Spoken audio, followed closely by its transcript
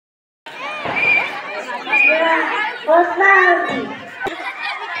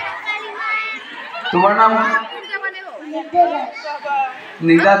তোমার নাম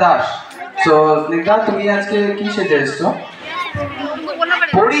নিদা দাস। সো নিদা, তুমি আজকে কি সেজে এসছো?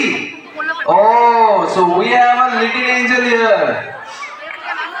 পড়ি। Oh, so we have a little angel here.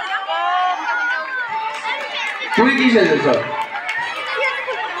 তুমি কি সেজেছো?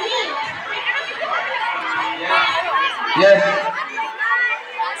 Yes.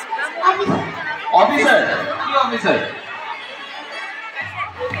 Officer. কি অফিসার?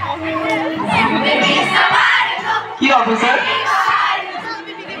 কি অফিসার?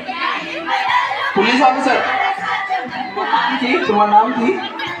 Police officer. কি তোমার নাম কি?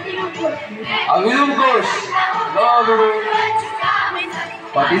 অভিনব Ghosh.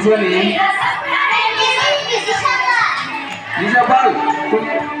 What is your name? Lisa Pal.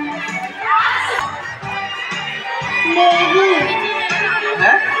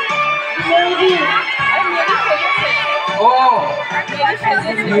 হ্যাঁ? ও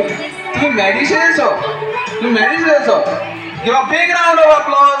তুমি ম্যারি সেজেছো? তুমি Mary সেজেছো? Give a big round of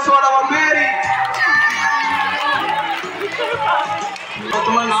applause for our Mary.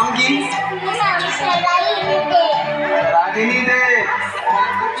 তোমার নাম কি? রাগিনী দে।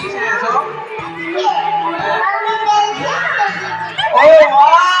 কি সেজেছো? Oh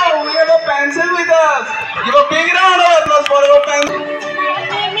wow, we have a pencil with us. Give a big round of applause for our pencil. My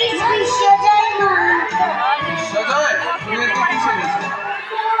name is Vishajoy Mahanta. Vishajoy, তুমি কি সেজেছো?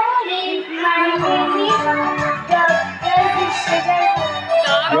 My name is Dr. Vishajoy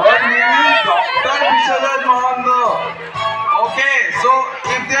Mahanta. Your name is Dr. Vishajoy Mahanta. Okay, so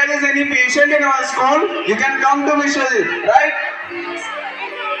if there is any patient in our school, you can come to Vishwajit, right?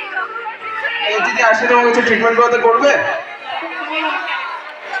 এই যদি আসে তোমার কাছে treatment করতে করবে?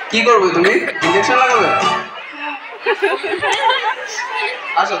 কি করবে তুমি? ইনজেকশন লাগাবে?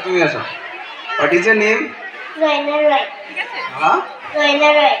 আসো তুমি আসো। What is your name? Roina Roy. হ্যাঁ? Roina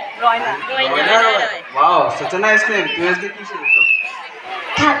Roy. Roina Roy. Wow, such a nice name. তুমি আজকে কি শিখেছো?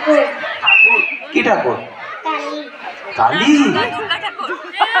 ঠাকুর। কি ঠাকুর? কালী। কালী?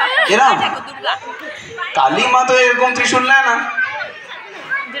 এরম? কালী মা তো এরকম ত্রিশূল নেয় না।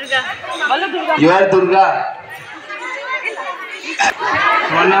 You are Durga.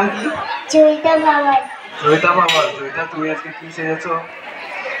 তোমার নাম কি? জয়িতা বাবার। জয়িতা বাবার। জয়িতা, তুমি আজকে কি সেজেছো?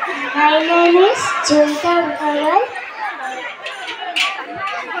 My name is জয়িতা বাবার।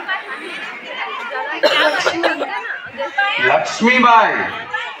 Lakshmi by.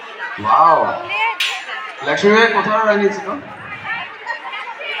 Wow, Lakshmi by কোথায় রানিয়েছিল?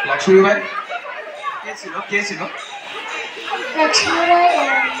 লক্ষ্মী বাই কে ছিল? কে ছিল? লক্ষ্মী রায়।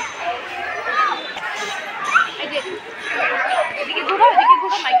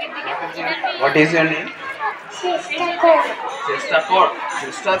 What is your name? চেষ্টা কর। চেষ্টা কর।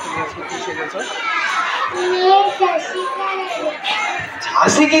 চেষ্টা, তুমি আজকে কি সেজেছো? মেয়ে ঝাঁসি রানী।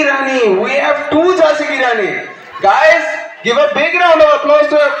 ঝাঁসি কি রানী। We have two ঝাঁসি কি রানী. Guys, give a big round of applause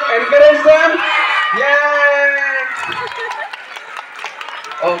to encourage them. Yay!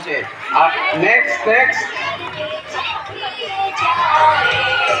 Okay. Next.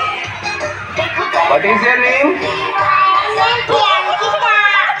 What is your name?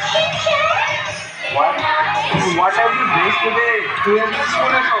 What have you dressed today? You have this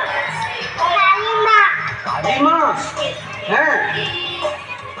one also. Kalima. Hey.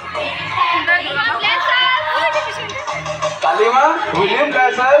 Kalima, will you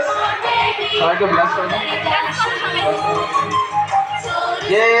bless us? Try to bless us.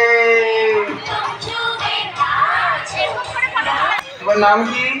 Yay! তোমার নাম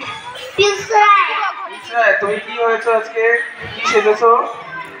কি? পিউষরায়। তুমি কি হয়েছো আজকে? কি সেজেছো?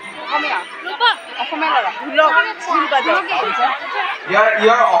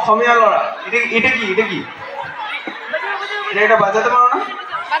 ইয়ার অসমীয়া লড়া। এটা কি? এটা বাজাতে পারো না?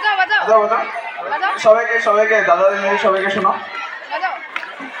 বাজাও। সবাইকে দাদা দিদি সবাইকে শোনো।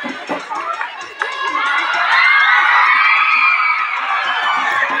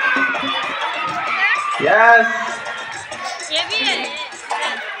 Yes.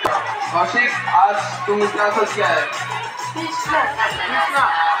 Ashik, आज तुम इसका असर क्या है? Krishna.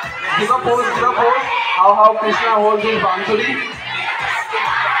 Give a pose. How Krishna holds his bansuri.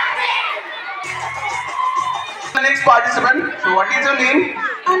 The next participant. So what is your name?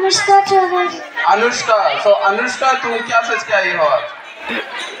 Anushka Chaudhary. Anushka. So Anushka, तुम क्या सच के आई हो आज?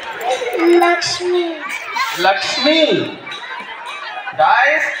 Lakshmi.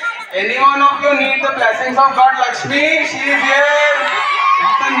 Guys, any one of you need the blessings of God Lakshmi? She is here.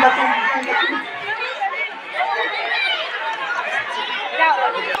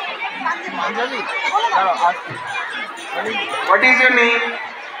 What is your name?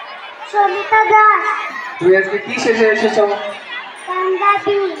 Sabita Das তুমি আজকে কি শেষে এসেছো?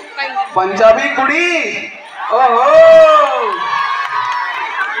 পাঞ্জাবি পাঞ্জাবি কুড়ি। ওহো।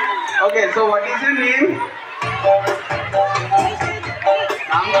 Okay, so what is your name?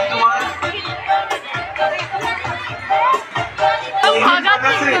 নাম কি তোমার? Bhagat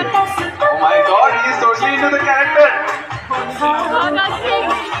Singh. Oh my God, he is totally into the character.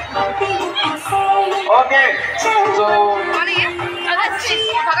 Okay, so Bhagat Singh.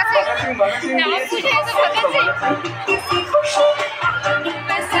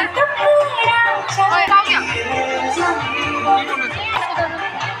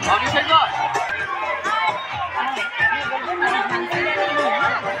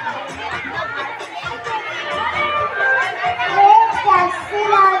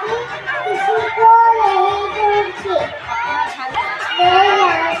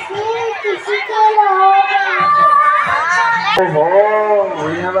 Oh,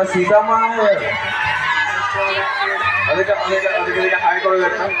 we have a Sita Ma here. Adhika hi karo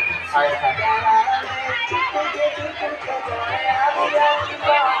dekha. Hi.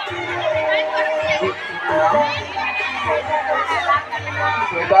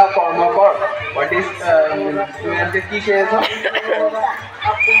 Sweta Kormakor. What is তুমি আজকে কি খেয়েছো?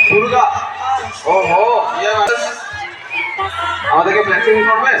 দুর্গা। ওহো, আমাদেরকে blessing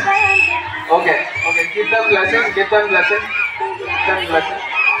করবে? Okay, give them blessing.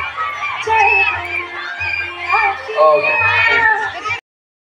 Okay.